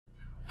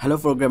Hello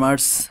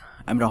programmers,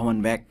 আমি Rahman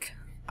back.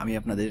 আমি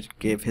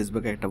আপনাদেরকে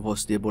ফেসবুকে একটা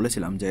পোস্ট দিয়ে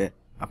বলেছিলাম যে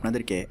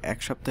আপনাদেরকে এক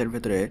সপ্তাহের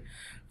ভেতরে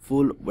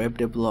ফুল ওয়েব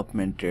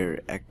ডেভেলপমেন্টের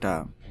একটা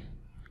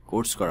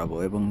কোর্স করাবো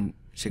এবং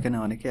সেখানে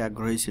অনেকে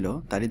আগ্রহী ছিল।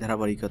 তারই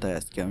ধারাবাহিকতায়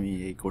আজকে আমি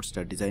এই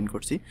কোর্সটা ডিজাইন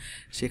করছি।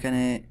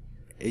 সেখানে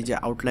এই যে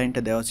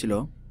আউটলাইনটা দেওয়া ছিল,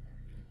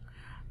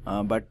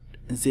 বাট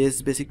জেএস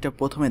বেসিকটা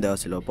প্রথমে দেওয়া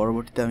ছিল।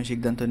 পরবর্তীতে আমি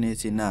সিদ্ধান্ত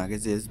নিয়েছি না, আগে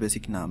জেএস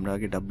বেসিক না, আমরা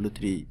আগে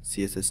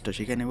W3.CSSটা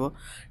শিখে নেব।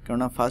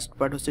 কেননা ফার্স্ট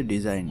পার্ট হচ্ছে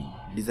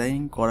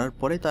ডিজাইনিং করার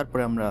পরে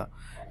তারপরে আমরা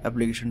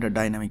অ্যাপ্লিকেশনটা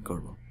ডাইনামিক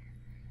করব।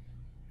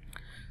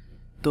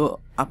 তো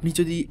আপনি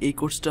যদি এই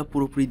কোর্সটা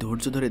পুরোপুরি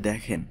ধৈর্য ধরে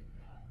দেখেন,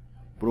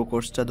 পুরো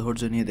কোর্সটা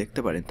ধৈর্য নিয়ে দেখতে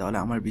পারেন, তাহলে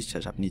আমার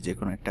বিশ্বাস আপনি যে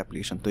কোনো একটা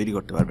অ্যাপ্লিকেশন তৈরি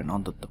করতে পারবেন।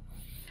 অন্তত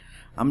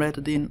আমরা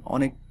এতদিন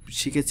অনেক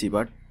শিখেছি,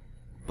 বাট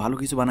ভালো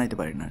কিছু বানাইতে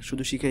পারি না,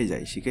 শুধু শিখেই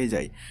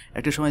যাই।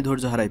 একটা সময়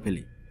ধৈর্য হারাই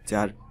ফেলি যে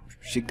আর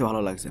শিখতে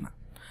ভালো লাগছে না,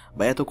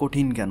 বা এত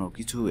কঠিন কেন,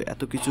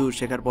 এত কিছু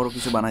শেখার পরও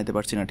কিছু বানাইতে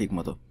পারছি না ঠিক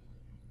মতো।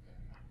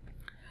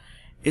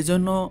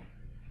 এজন্য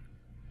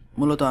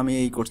মূলত আমি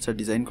এই কোর্সটা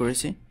ডিজাইন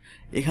করেছি।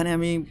 এখানে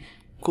আমি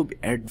খুব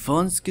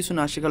অ্যাডভান্স কিছু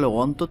না শেখালেও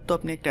অন্তত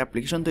আপনি একটা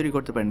অ্যাপ্লিকেশন তৈরি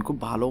করতে পারেন, খুব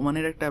ভালো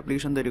মানের একটা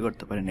অ্যাপ্লিকেশন তৈরি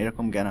করতে পারেন,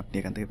 এরকম জ্ঞান আপনি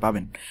এখান থেকে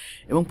পাবেন।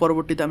 এবং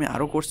পরবর্তীতে আমি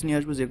আরও কোর্স নিয়ে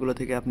আসবো যেগুলো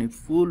থেকে আপনি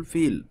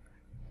ফুলফিল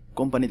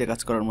কোম্পানিতে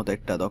কাজ করার মতো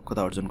একটা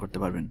দক্ষতা অর্জন করতে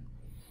পারবেন।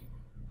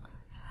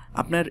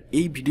 আপনার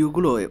এই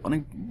ভিডিওগুলো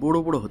অনেক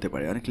বড় হতে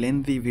পারে, অনেক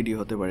লেন্থি ভিডিও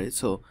হতে পারে।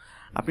 সো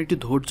আপনি একটু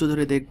ধৈর্য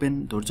ধরে দেখবেন।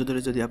 ধৈর্য ধরে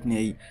যদি আপনি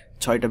এই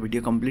 6টা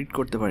ভিডিও কমপ্লিট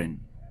করতে পারেন,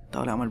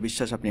 তাহলে আমার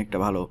বিশ্বাস আপনি একটা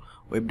ভালো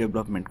ওয়েব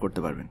ডেভেলপমেন্ট করতে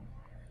পারবেন।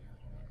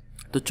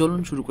 তো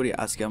চলুন শুরু করি।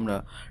 আজকে আমরা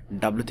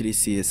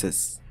W3.CSS,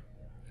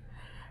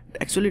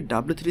 অ্যাকচুয়ালি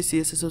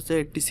W3.CSS হচ্ছে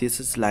একটি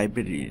সিএসএস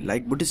লাইব্রেরি,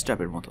 লাইক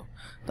বুটস্ট্র্যাপের মতো।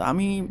 তো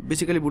আমি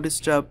বেসিক্যালি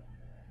বুটস্ট্র্যাপ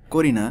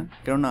করি না,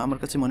 কেননা আমার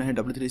কাছে মনে হয়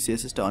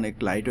W3.CSSটা অনেক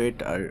লাইট ওয়েট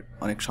আর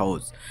অনেক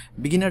সহজ।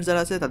 বিগিনার যারা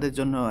আছে তাদের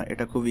জন্য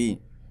এটা খুবই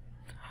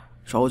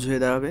সহজ হয়ে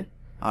দাঁড়াবে,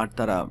 আর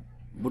তারা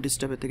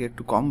বুটস্ট্র্যাপের থেকে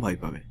একটু কম ভয়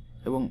পাবে।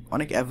 এবং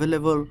অনেক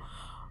অ্যাভেলেবল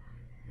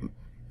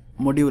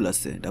মডিউল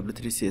আছে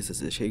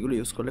W3.CSS-এ, সেইগুলো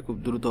ইউজ করলে খুব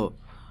দ্রুত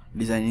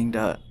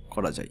ডিজাইনিংটা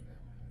করা যায়।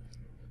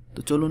 তো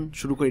চলুন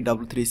শুরু করি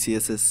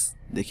W3.CSS,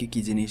 দেখি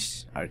কী জিনিস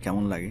আর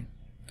কেমন লাগে।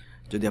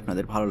 যদি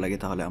আপনাদের ভালো লাগে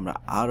তাহলে আমরা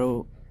আরও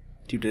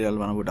টিউটোরিয়াল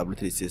বানাবো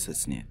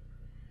W3.CSS নিয়ে।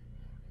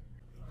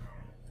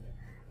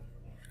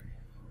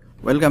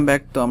 Welcome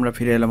back. তো আমরা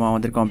ফিরে এলাম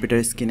আমাদের কম্পিউটার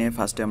স্ক্রিনে।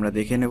 ফার্স্টে আমরা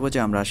দেখে নেব যে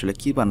আমরা আসলে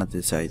কী বানাতে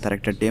চাই, তার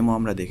একটা ডেমো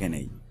আমরা দেখে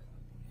নেই।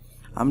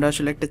 আমরা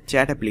আসলে একটা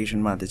চ্যাট অ্যাপ্লিকেশন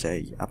বানাতে চাই।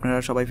 আপনারা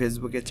সবাই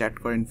ফেসবুকে চ্যাট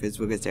করেন,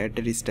 ফেসবুকে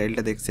চ্যাটের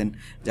স্টাইলটা দেখছেন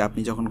যে আপনি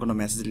যখন কোনো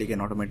মেসেজ লিখেন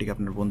অটোমেটিক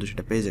আপনার বন্ধু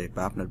সেটা পেয়ে যায়,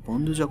 বা আপনার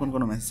বন্ধু যখন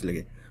কোনো মেসেজ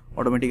লিখে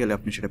অটোমেটিক্যালি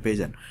আপনি সেটা পেয়ে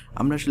যান।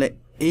 আমরা আসলে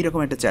এইরকম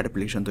একটা চ্যাট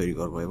অ্যাপ্লিকেশন তৈরি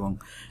করব এবং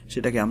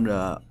সেটাকে আমরা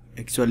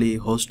অ্যাকচুয়ালি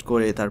হোস্ট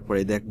করে তারপরে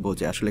দেখবো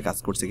যে আসলে কাজ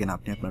করছে কিনা।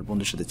 আপনি আপনার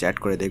বন্ধুর সাথে চ্যাট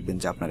করে দেখবেন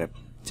যে আপনার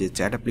যে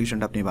চ্যাট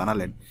অ্যাপ্লিকেশনটা আপনি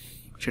বানালেন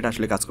সেটা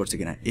আসলে কাজ করছে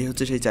কিনা। এই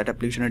হচ্ছে সেই চ্যাট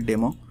অ্যাপ্লিকেশনের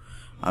ডেমো।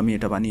 আমি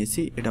এটা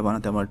বানিয়েছি। এটা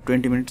বানাতে আমার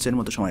 20 মিনিটসের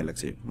মতো সময়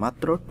লাগছে,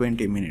 মাত্র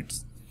 20 মিনিটস।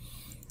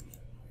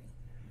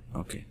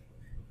 ওকে,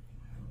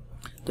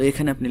 তো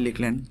এখানে আপনি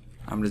লিখলেন,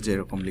 আমরা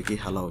যেরকম লিখি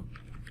হ্যালো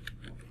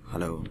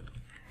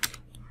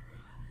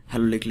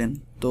লিখলেন।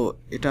 তো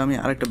এটা আমি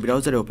আরেকটা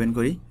ব্রাউজারে ওপেন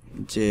করি,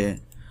 যে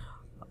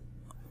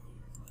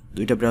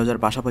দুইটা ব্রাউজার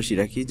পাশাপাশি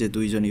রাখি, যে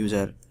দুইজন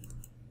ইউজার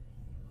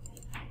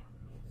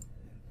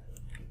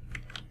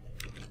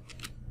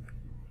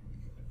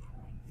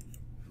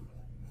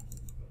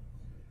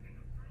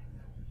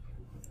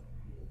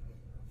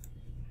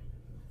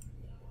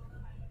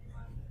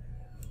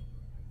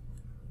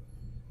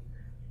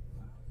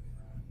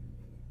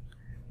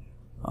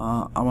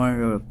আমার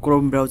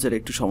ক্রোম ব্রাউজারে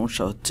একটু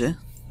সমস্যা হচ্ছে।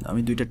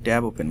 আমি দুইটা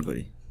ট্যাব ওপেন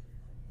করি।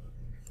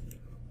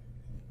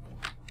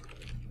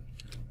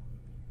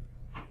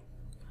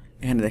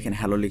 এখানে দেখেন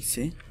হ্যালো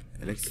লিখছি,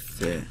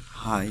 লিখছে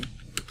হাই।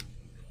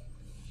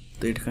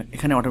 তো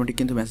এখানে অটোমেটিক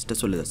কিন্তু মেসেজটা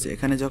চলে যাচ্ছে।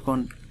 এখানে যখন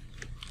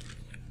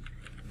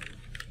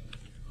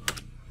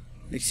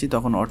লিখছি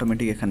তখন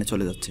অটোমেটিক এখানে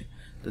চলে যাচ্ছে।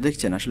 তো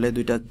দেখছেন আসলে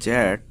দুইটা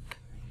চ্যাট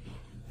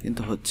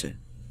কিন্তু হচ্ছে।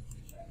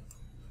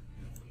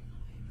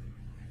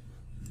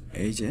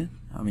 এই যে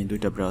আমি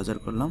দুইটা ব্রাউজার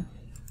করলাম,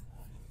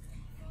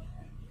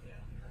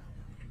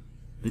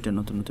 দুইটা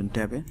নতুন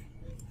ট্যাবে।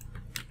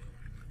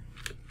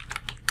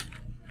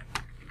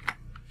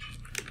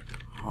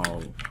 হাউ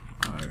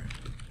আর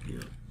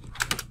ইউ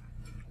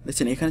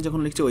দেখছেন এখানে যখন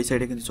লিখছে ওই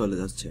সাইডে কিন্তু চলে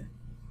যাচ্ছে।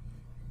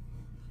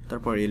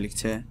 তারপর এ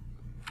লিখছে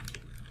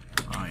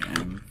আই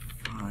অ্যাম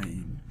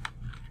ফাইন।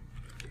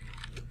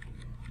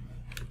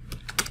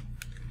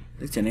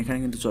 দেখছেন এখানে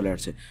কিন্তু চলে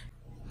আসছে।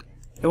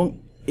 এবং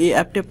এই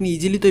অ্যাপটি আপনি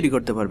ইজিলি তৈরি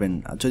করতে পারবেন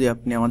যদি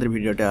আপনি আমাদের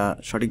ভিডিওটা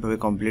সঠিকভাবে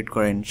কমপ্লিট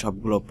করেন,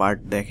 সবগুলো পার্ট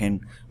দেখেন,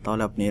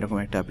 তাহলে আপনি এরকম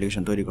একটা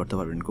অ্যাপ্লিকেশন তৈরি করতে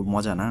পারবেন। খুব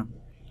মজা না?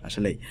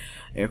 আসলেই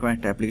এরকম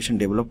একটা অ্যাপ্লিকেশন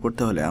ডেভেলপ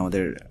করতে হলে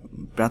আমাদের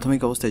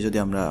প্রাথমিক অবস্থায় যদি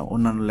আমরা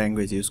অন্যান্য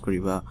ল্যাঙ্গুয়েজ ইউজ করি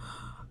বা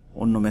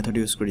অন্য মেথড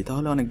ইউজ করি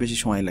তাহলে অনেক বেশি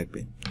সময় লাগবে।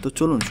 তো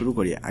চলুন শুরু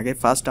করি। আগে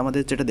ফার্স্ট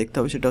আমাদের যেটা দেখতে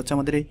হবে সেটা হচ্ছে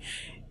আমাদের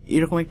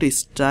এরকম একটা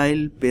স্টাইল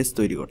পেজ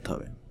তৈরি করতে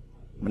হবে।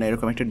 মানে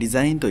এরকম একটা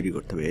ডিজাইন তৈরি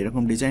করতে হবে,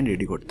 এরকম ডিজাইন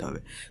রেডি করতে হবে।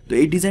 তো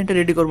এই ডিজাইনটা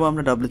রেডি করবো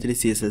আমরা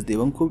W3.CSS দিয়ে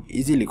এবং খুব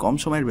ইজিলি কম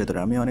সময়ের ভেতরে।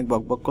 আমি অনেক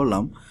বক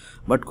করলাম,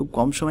 বাট খুব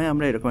কম সময়ে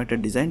আমরা এরকম একটা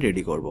ডিজাইন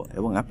রেডি করব।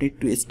 এবং আপনি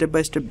একটু স্টেপ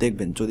বাই স্টেপ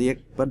দেখবেন, যদি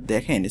একবার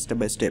দেখেন স্টেপ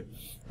বাই স্টেপ,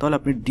 তাহলে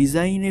আপনি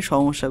ডিজাইনের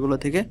সমস্যাগুলো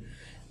থেকে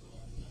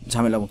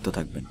ঝামেলামুক্ত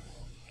থাকবেন।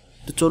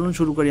 তো চলুন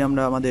শুরু করি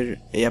আমরা আমাদের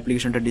এই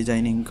অ্যাপ্লিকেশনটা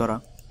ডিজাইনিং করা।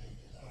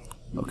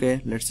 ওকে,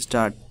 লেটস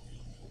স্টার্ট।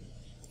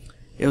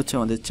 এ হচ্ছে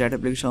আমাদের চ্যাট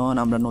অ্যাপ্লিকেশন।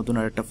 আমরা নতুন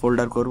আর একটা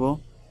ফোল্ডার করব,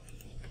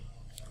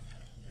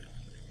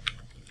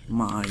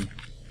 মাই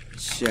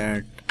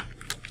চ্যাট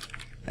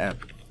অ্যাপ।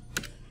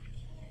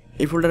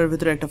 এই ফোল্ডারের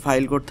ভিতরে একটা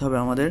ফাইল করতে হবে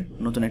আমাদের,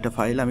 নতুন একটা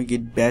ফাইল। আমি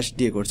গিট ব্যাশ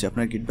দিয়ে করছি,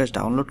 আপনারা গিট ব্যাশ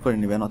ডাউনলোড করে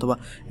নেবেন অথবা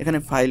এখানে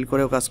ফাইল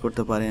করেও কাজ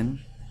করতে পারেন।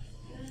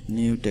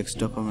 New text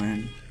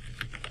document,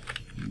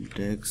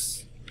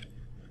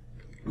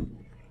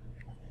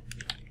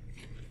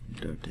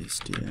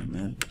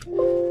 text.html।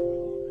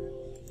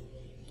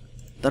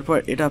 তারপর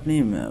এটা আপনি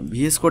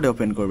ভিএস কোডে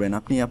ওপেন করবেন।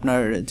 আপনি আপনার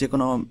যে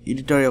কোনো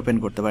এডিটরে ওপেন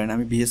করতে পারেন,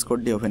 আমি ভিএস কোড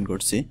দিয়ে ওপেন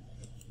করছি।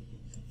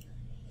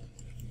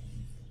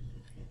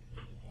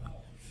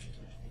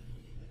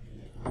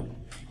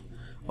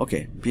 ওকে,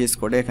 ভিএস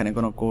কোডে এখানে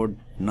কোনো কোড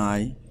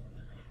নাই,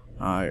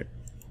 আর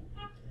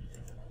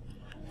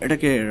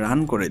এটাকে রান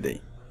করে দেই,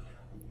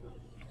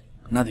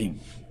 নাথিং।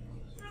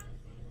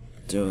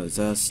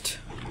 জাস্ট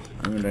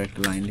আমি একটা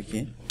লাইন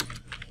লিখি,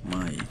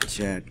 মাই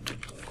চ্যাট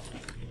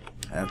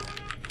অ্যাপ।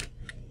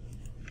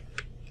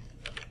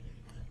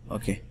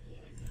 ওকে,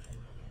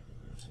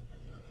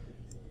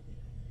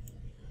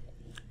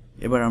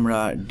 এবার আমরা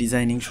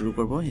ডিজাইনিং শুরু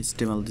করব।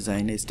 HTML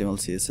design, HTML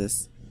CSS।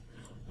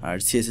 আর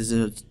CSS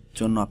এর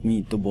জন্য আপনি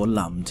তো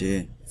বললাম যে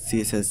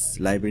CSS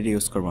লাইব্রেরি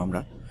ইউজ করবো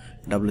আমরা,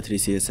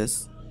 W3.CSS।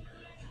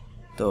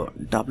 তো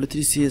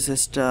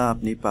W3.CSSটা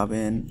আপনি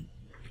পাবেন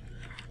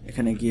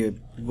এখানে গিয়ে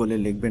বলে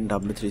লিখবেন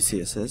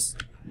W3.CSS,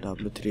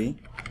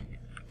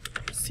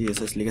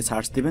 W3.CSS লিখে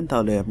সার্চ দিবেন,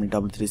 তাহলে আপনি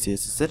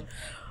W3.CSS এর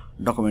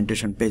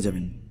ডকুমেন্টেশন পেয়ে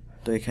যাবেন।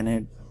 তো এখানে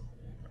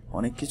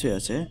অনেক কিছুই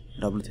আছে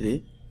W3।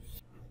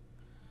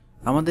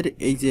 আমাদের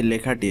এই যে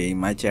লেখাটি, এই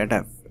মাই চ্যাট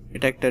অ্যাপ,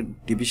 এটা একটা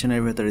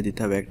ডিভিশনের ভেতরে দিতে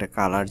হবে একটা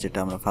কালার, যেটা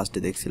আমরা ফার্স্টে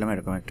দেখছিলাম,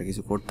 এরকম একটা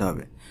কিছু করতে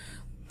হবে।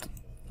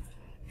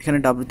 এখানে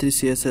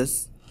W3.CSS,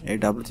 এই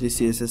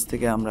W3.CSS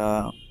থেকে আমরা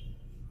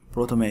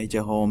প্রথমে এই যে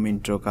হোম,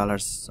 ইন্ট্রো,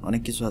 কালার্স,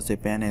 অনেক কিছু আছে,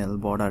 প্যানেল,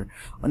 বর্ডার,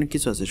 অনেক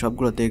কিছু আছে,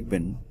 সবগুলো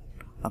দেখবেন,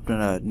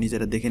 আপনারা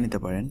নিজেরা দেখে নিতে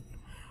পারেন।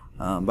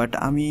 বাট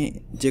আমি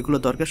যেগুলো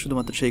দরকার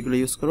শুধুমাত্র সেইগুলো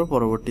ইউজ করব,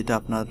 পরবর্তীতে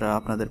আপনারা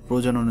আপনাদের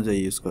প্রয়োজন অনুযায়ী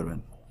ইউজ করবেন।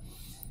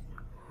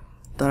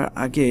 তার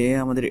আগে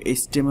আমাদের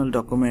HTML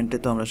ডকুমেন্টে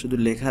তো আমরা শুধু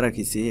লেখা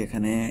রাখিছি,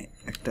 এখানে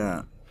একটা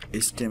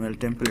HTML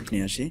টেমপ্লেট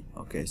নিয়ে আসি।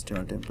 ওকে,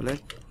 HTML টেমপ্লেট,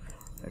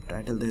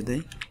 টাইটেল দিয়ে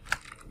দেই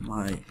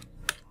মাই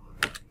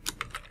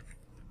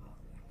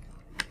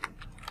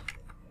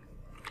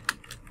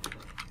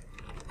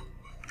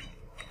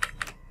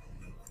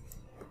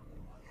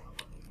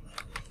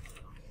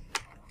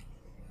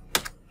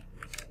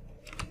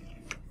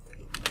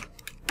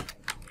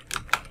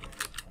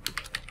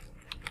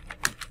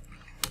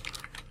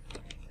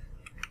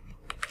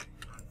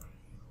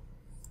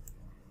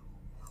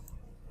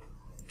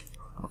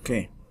ওকে।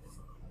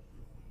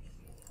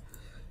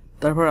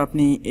 তারপর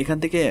আপনি এখান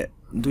থেকে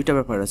দুইটা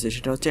ব্যাপার আছে,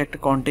 সেটা হচ্ছে একটা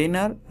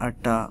কন্টেইনার আর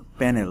একটা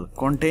প্যানেল।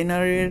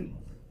 কন্টেইনারের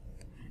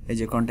এই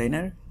যে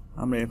কন্টেইনার,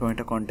 আমরা এরকম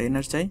একটা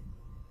কন্টেইনার চাই।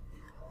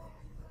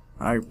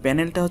 আর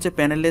প্যানেলটা হচ্ছে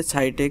প্যানেলের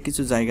সাইডে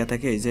কিছু জায়গা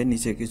থাকে, এই যে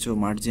নিচে কিছু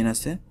মার্জিন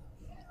আছে,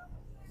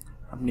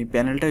 আপনি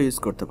প্যানেলটা ইউজ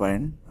করতে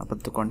পারেন।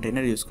 আপাতত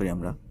কন্টেইনার ইউজ করি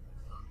আমরা।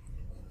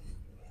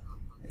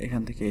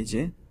 এখান থেকে এই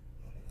যে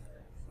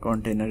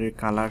কন্টেইনারের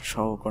কালার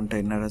সহ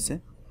কন্টেইনার আছে,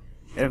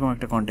 এরকম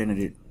একটা কন্টেইনার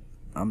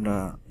আমরা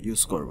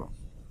ইউজ করব।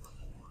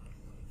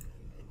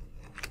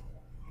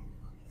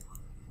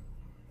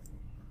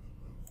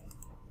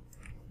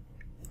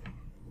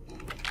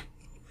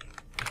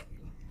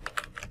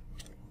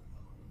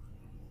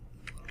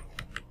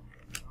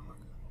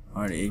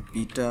 আর এই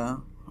পিটা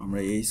আমরা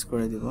এইচ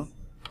করে দেব।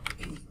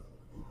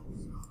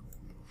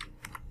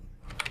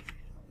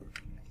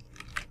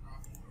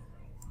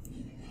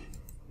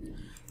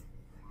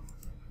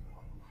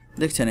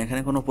 দেখছেন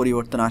এখানে কোনো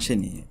পরিবর্তন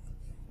আসেনি,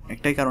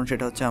 একটাই কারণ,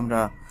 সেটা হচ্ছে আমরা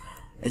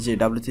এই যে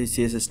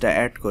W3.CSSটা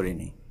অ্যাড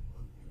করিনি।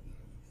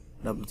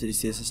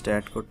 W3.CSSটা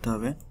অ্যাড করতে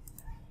হবে।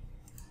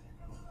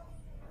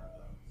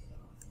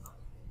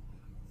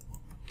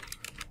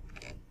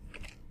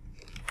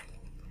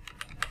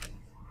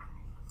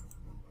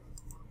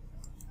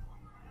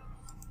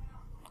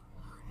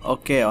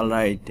 ওকে,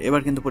 অলরাইট,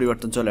 এবার কিন্তু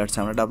পরিবর্তন চলে আসছে।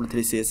 আমরা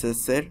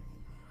W3.CSS এর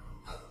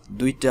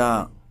দুইটা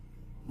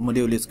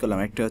মডিউল ইউজ করলাম,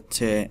 একটা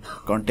হচ্ছে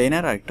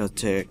কন্টেইনার আর একটা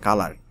হচ্ছে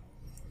কালার।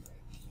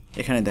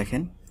 এখানে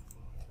দেখেন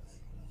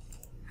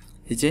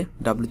এই যে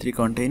W3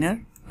 কন্টেইনার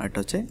আর একটা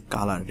হচ্ছে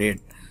কালার রেড।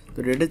 তো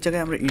রেডের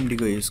জায়গায় আমরা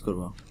ইন্ডিগো ইউজ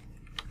করব,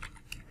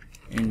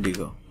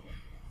 ইন্ডিগো।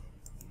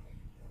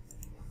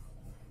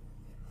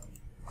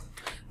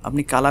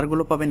 আপনি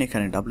কালারগুলো পাবেন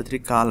এখানে W3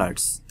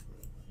 কালার্স,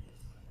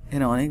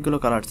 এখানে অনেকগুলো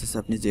কালার্স আছে,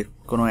 আপনি যে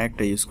কোনো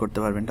একটা ইউজ করতে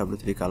পারবেন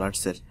W3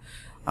 কালার্সের।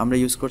 আমরা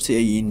ইউজ করছি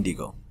এই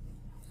ইন্ডিগো।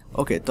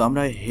 ওকে, তো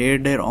আমরা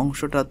হেডের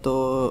অংশটা তো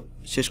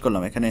শেষ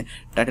করলাম, এখানে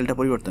টাইটেলটা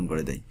পরিবর্তন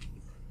করে দেই।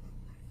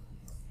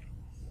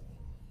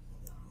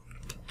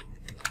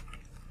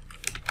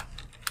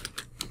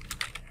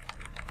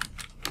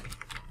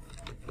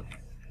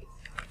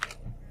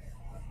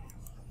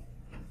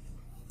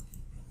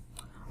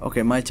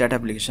 ওকে, মাই চ্যাট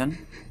অ্যাপ্লিকেশন।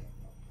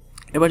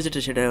 এবার যেটা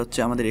সেটা হচ্ছে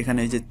আমাদের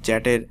এখানে যে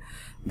চ্যাটের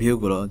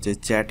ভিউগুলো, যে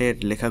চ্যাটের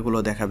লেখাগুলো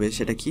দেখাবে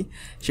সেটা কি,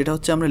 সেটা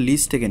হচ্ছে আমরা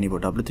লিস্ট থেকে নিব,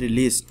 W3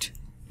 লিস্ট,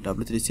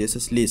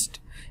 W3.CSS লিস্ট।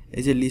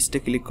 এই যে লিস্টে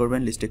ক্লিক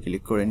করবেন, লিস্টে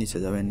ক্লিক করে নিচে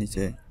যাবেন,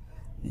 নিচে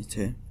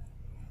নিচে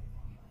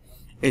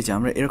এই যে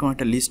আমরা এরকম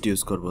একটা লিস্ট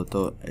ইউজ করব।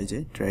 তো এই যে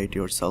ট্রাই ইট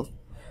ইয়োরসেলফ,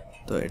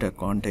 তো এটা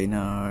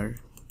কন্টেইনার,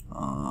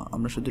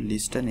 আমরা শুধু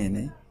লিস্টটা নিয়ে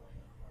নেই।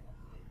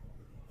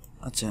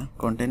 আচ্ছা,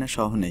 কন্টেইনার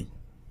সহ নেই,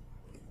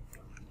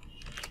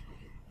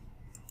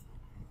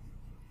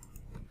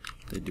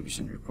 তো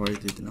ডিভিশনের পরে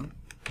দিয়ে দিলাম।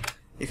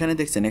 এখানে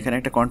দেখছেন এখানে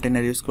একটা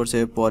কন্টেইনার ইউজ করছে,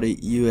 পরে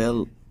ইউএল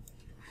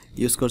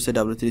ইউজ করছে,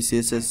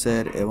 W3.CSS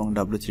এর এবং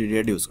W3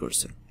 রেড ইউজ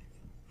করছে।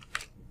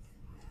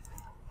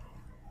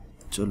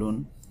 চলুন,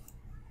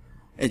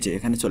 এই যে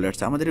এখানে চলে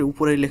আসছে। আমাদের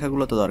উপরের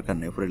লেখাগুলো তো দরকার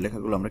নেই, উপরের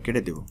লেখাগুলো আমরা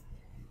কেটে দেব।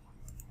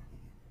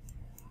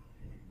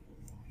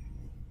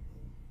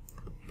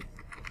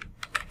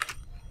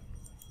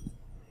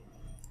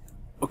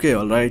 ওকে,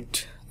 অলরাইট।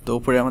 তো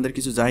উপরে আমাদের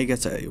কিছু জায়গা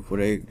চাই,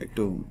 উপরে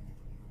একটু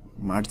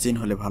মার্জিন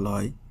হলে ভালো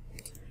হয়।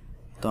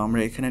 তো আমরা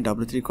এখানে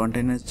W3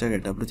 কন্টেইনারের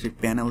জায়গায় W3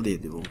 প্যানেল দিয়ে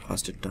দেব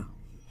ফার্স্টেরটা।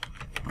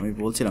 আমি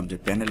বলছিলাম যে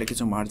প্যানেলে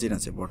কিছু মার্জিন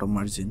আছে, বটম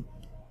মার্জিন।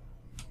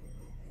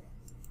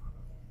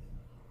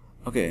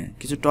 ওকে,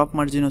 কিছু টপ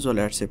মার্জিনও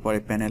চলে আসছে পরে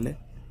প্যানেলে।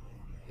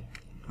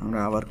 আমরা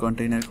আবার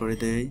কন্টেইনার করে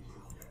দেই,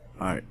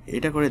 আর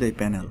এটা করে দেই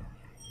প্যানেল।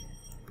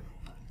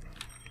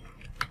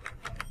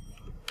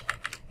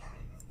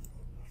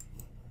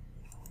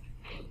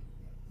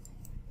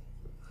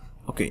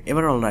 ওকে,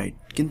 এবার অলরাইট।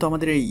 কিন্তু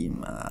আমাদের এই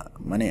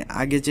মানে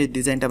আগে যে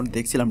ডিজাইনটা আমরা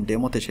দেখছিলাম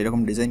ডেমোতে,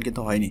 সেরকম ডিজাইন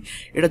কিন্তু হয়নি।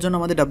 এটার জন্য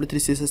আমাদের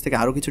W3.CSS থেকে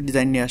আরও কিছু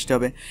ডিজাইন নিয়ে আসতে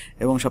হবে।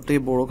 এবং সবথেকে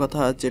বড়ো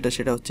কথা যেটা,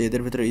 সেটা হচ্ছে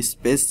এদের ভিতরে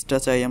স্পেসটা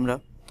চাই আমরা,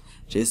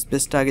 সেই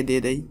স্পেসটা আগে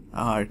দিয়ে দেই,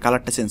 আর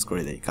কালারটা চেঞ্জ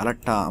করে দেই।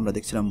 কালারটা আমরা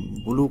দেখছিলাম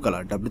ব্লু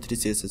কালার,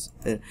 W3.CSS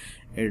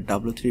এর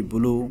W3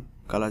 ব্লু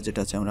কালার যেটা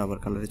আছে, আমরা আবার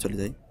কালারে চলে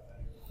যাই।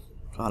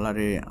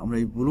 কালারে আমরা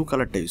এই ব্লু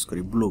কালারটা ইউজ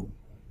করি, ব্লু।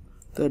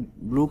 তো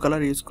ব্লু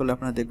কালার ইউজ করলে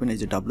আপনারা দেখবেন এই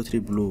যে W3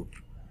 ব্লু,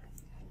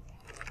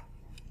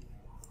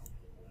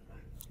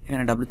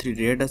 এখানে W3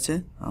 রেড আছে,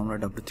 আমরা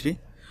W3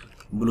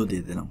 ব্লু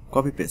দিয়ে দিলাম,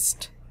 কপি পেস্ট।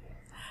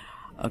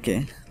 ওকে,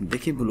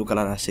 দেখি ব্লু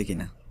কালার আসে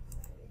কিনা।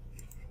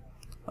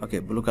 ওকে,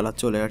 ব্লু কালার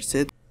চলে আসছে।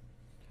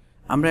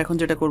 আমরা এখন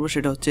যেটা করব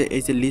সেটা হচ্ছে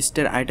এই যে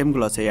লিস্টের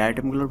আইটেমগুলো আছে, এই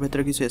আইটেমগুলোর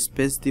ভেতরে কিছু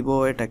স্পেস দিব,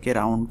 এটাকে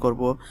রাউন্ড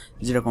করব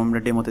যেরকম আমরা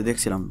ডেমোতে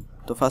দেখছিলাম।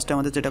 তো ফার্স্টে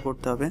আমাদের যেটা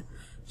করতে হবে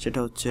সেটা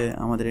হচ্ছে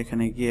আমাদের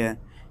এখানে গিয়ে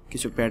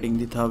কিছু প্যাডিং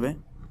দিতে হবে।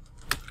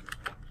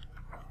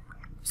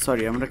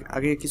 সরি, আমরা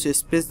আগে কিছু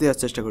স্পেস দেওয়ার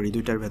চেষ্টা করি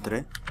দুইটার ভেতরে।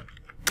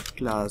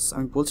 ক্লাস,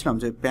 আমি বলছিলাম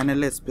যে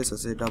প্যানেলে স্পেস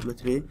আছে,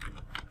 W3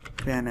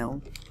 panel,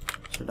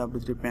 so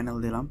W3 panel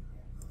দিলাম,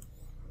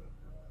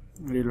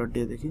 রিলোড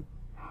দিয়ে দেখি।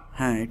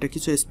 হ্যাঁ, এটা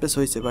কিছু স্পেস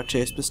হয়েছে, বাট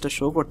সেই স্পেসটা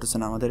শো করতেছে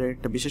না। আমাদের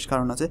একটা বিশেষ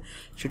কারণ আছে,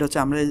 সেটা হচ্ছে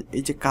আমরা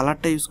এই যে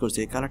কালারটা ইউজ করছি,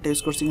 এই কালারটা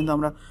ইউজ করছি কিন্তু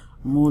আমরা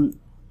মূল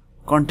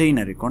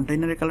কন্টেইনারে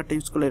কালারটা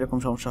ইউজ করলে এরকম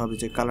সমস্যা হবে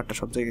যে কালারটা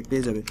সব জায়গায়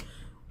পেয়ে যাবে।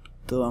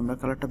 তো আমরা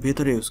কালারটা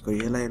ভেতরে ইউজ করি,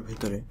 এলআই এর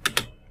ভেতরে,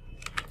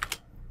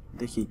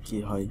 দেখি কি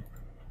হয়।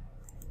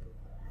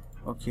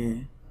 ওকে,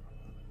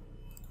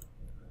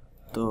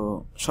 তো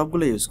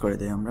সবগুলো ইউজ করে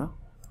দেই আমরা,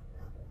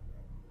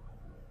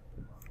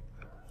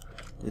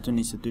 যেহেতু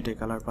নিচে দুইটাই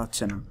কালার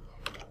পাচ্ছে না।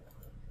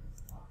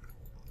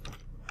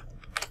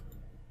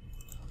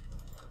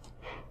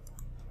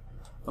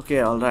 ওকে,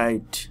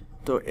 অলরাইট।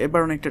 তো এবার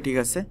অনেকটা ঠিক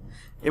আছে।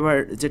 এবার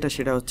যেটা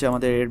সেটা হচ্ছে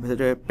আমাদের এর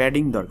ভেতরে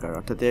প্যাডিং দরকার,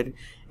 অর্থাৎ এর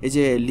এই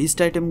যে লিস্ট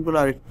আইটেমগুলো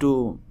আর একটু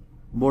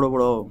বড়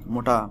বড়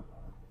মোটা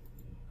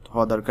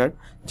হওয়া দরকার,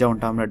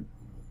 যেমনটা আমরা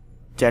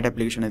চ্যাট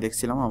অ্যাপ্লিকেশনে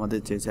দেখছিলাম আমাদের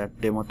যে চ্যাট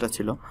ডেমোটা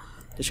ছিল।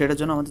 তো সেটার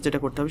জন্য আমাদের যেটা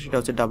করতে হবে সেটা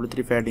হচ্ছে W3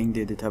 প্যাডিং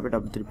দিয়ে দিতে হবে।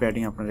 W3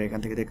 প্যাডিং আপনারা এখান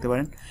থেকে দেখতে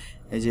পারেন,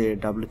 এই যে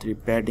W3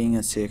 প্যাডিং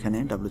আছে এখানে,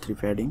 W3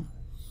 padding.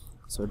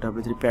 So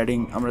W3 padding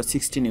আমরা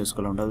 16 ইউজ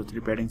করলাম, W3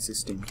 প্যাডিং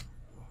 16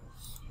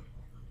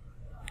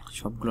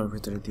 সবগুলোর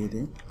ভিতরে দিয়ে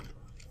দিই।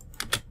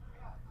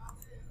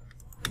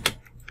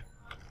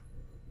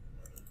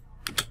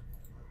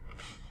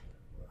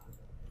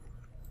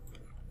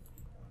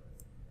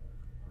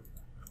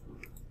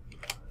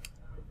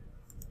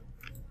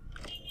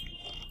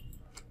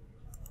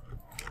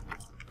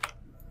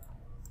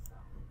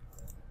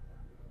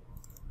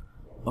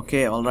 ওকে,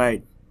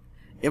 অলরাইট।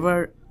 এবার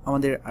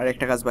আমাদের আর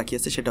একটা কাজ বাকি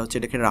আছে, সেটা হচ্ছে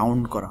এটাকে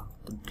রাউন্ড করা।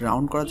 তো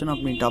রাউন্ড করার জন্য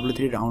আপনি W3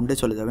 রাউন্ডে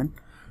চলে যাবেন,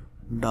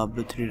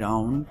 W3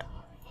 রাউন্ড,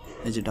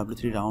 এই যে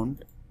W3 রাউন্ড,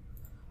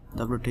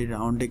 W3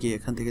 রাউন্ডে গিয়ে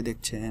এখান থেকে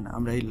দেখছেন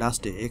আমরা এই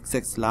লাস্টে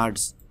XX large,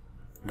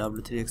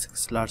 W3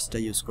 XX লার্জটা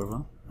use করবো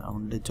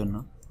রাউন্ডের জন্য।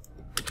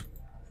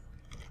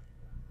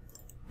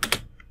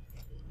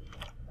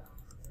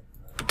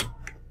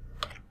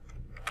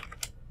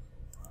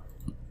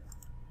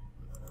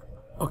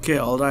 ওকে,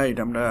 অলরাইট।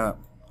 আমরা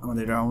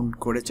আমাদের রাউন্ড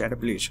করে চ্যাট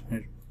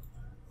অ্যাপ্লিকেশনের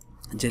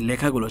যে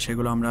লেখাগুলো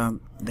সেগুলো আমরা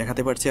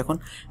দেখাতে পারছি এখন।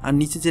 আর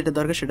নিচে যেটা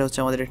দরকার সেটা হচ্ছে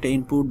আমাদের একটা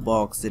ইনপুট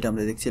বক্স, যেটা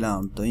আমরা দেখছিলাম।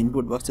 তো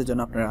ইনপুট বক্সের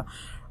জন্য আপনারা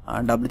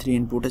W3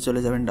 ইনপুটে চলে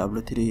যাবেন।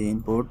 W3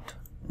 ইনপুট,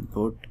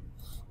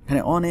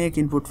 এখানে অনেক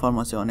ইনপুট ফর্ম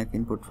আছে, অনেক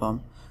ইনপুট ফর্ম।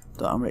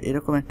 তো আমরা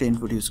এরকম একটা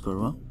ইনপুট ইউজ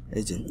করব,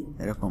 এই যে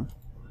এরকম।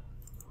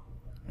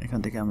 এখান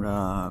থেকে আমরা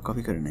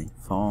কপি করে নেই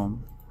ফর্ম,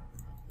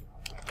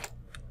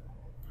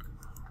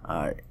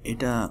 আর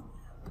এটা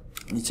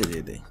নিচে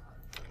দিয়ে দেই,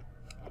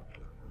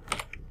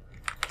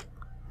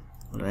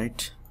 রাইট।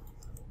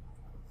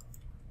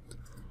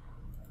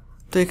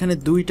 তো এখানে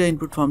দুইটা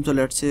ইনপুট ফর্ম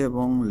চলে আসছে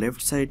এবং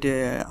লেফট সাইডে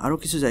আরও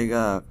কিছু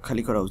জায়গা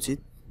খালি করা উচিত,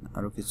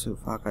 আরও কিছু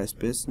ফাঁকা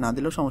স্পেস না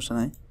দিলেও সমস্যা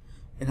নাই।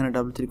 এখানে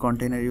W3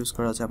 কন্টেইনার ইউজ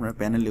করা আছে, আপনারা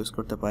প্যানেল ইউজ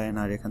করতে পারেন।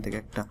 আর এখান থেকে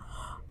একটা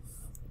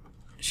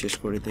শেষ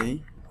করে দেই,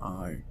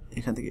 আর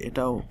এখান থেকে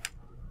এটাও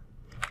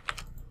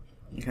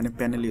এখানে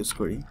প্যানেল ইউজ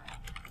করি,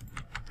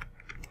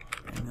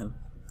 প্যানেল।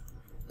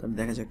 তাহলে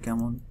দেখা যাক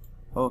কেমন।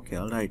 ওকে,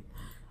 অলরাইট।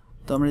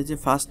 তো আমরা এই যে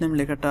ফার্স্ট নেম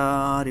লেখাটা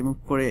রিমুভ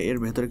করে এর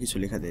ভেতরে কিছু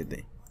লেখা দিয়ে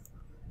দেই,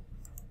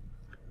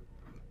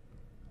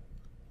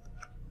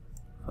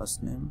 ফার্স্ট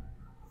নেম,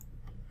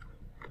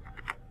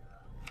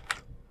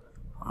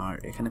 আর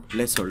এখানে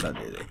প্লেস হোল্ডার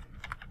দিয়ে দেই,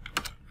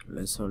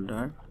 প্লেস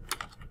হোল্ডার,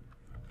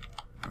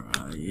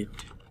 রাইট।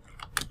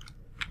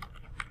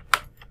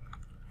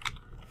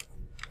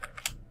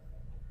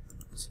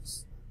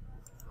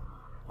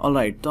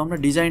 অলরাইট, তো আমরা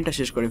ডিজাইনটা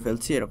শেষ করে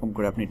ফেলছি। এরকম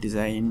করে আপনি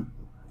ডিজাইন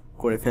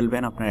করে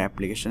ফেলবেন আপনার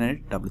অ্যাপ্লিকেশনের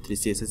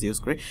W3.CSS ইউজ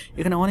করে।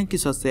 এখানে অনেক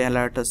কিছু আছে,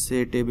 অ্যালার্ট আছে,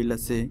 টেবিল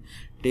আছে,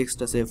 টেক্সট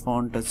আছে,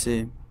 ফন্ট আছে,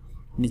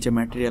 নিচে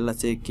ম্যাটেরিয়াল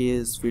আছে,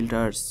 কেস,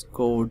 ফিল্টার্স,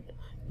 কোড,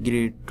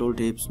 গ্রিড, টুল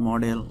টিপস,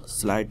 মডেল,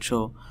 স্লাইড শো,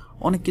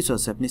 অনেক কিছু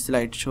আছে। আপনি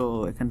স্লাইড শো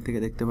এখান থেকে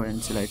দেখতে পারেন,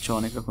 স্লাইড শো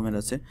অনেক রকমের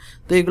আছে।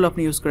 তো এগুলো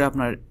আপনি ইউজ করে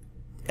আপনার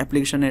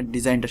অ্যাপ্লিকেশনের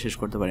ডিজাইনটা শেষ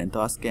করতে পারেন। তো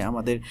আজকে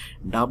আমাদের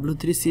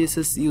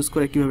W3.CSS ইউজ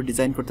করে কীভাবে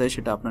ডিজাইন করতে হয়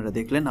সেটা আপনারা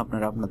দেখলেন।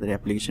 আপনারা আপনাদের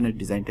অ্যাপ্লিকেশনের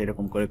ডিজাইনটা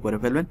এরকম করে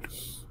ফেলবেন।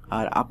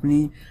 আর আপনি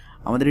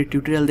আমাদের এই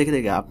টিউটোরিয়াল দেখে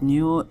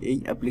আপনিও এই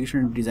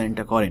অ্যাপ্লিকেশনের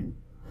ডিজাইনটা করেন,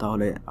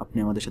 তাহলে আপনি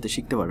আমাদের সাথে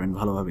শিখতে পারবেন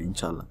ভালোভাবে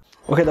ইনশাআল্লাহ।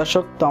 ওকে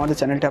দর্শক, তো আমাদের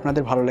চ্যানেলটি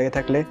আপনাদের ভালো লেগে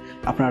থাকলে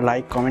আপনারা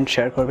লাইক, কমেন্ট,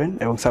 শেয়ার করবেন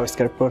এবং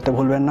সাবস্ক্রাইব করতে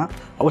ভুলবেন না।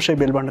 অবশ্যই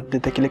বেল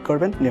বাটনটিতে ক্লিক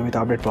করবেন নিয়মিত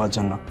আপডেট পাওয়ার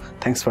জন্য।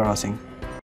 Thanks for watching.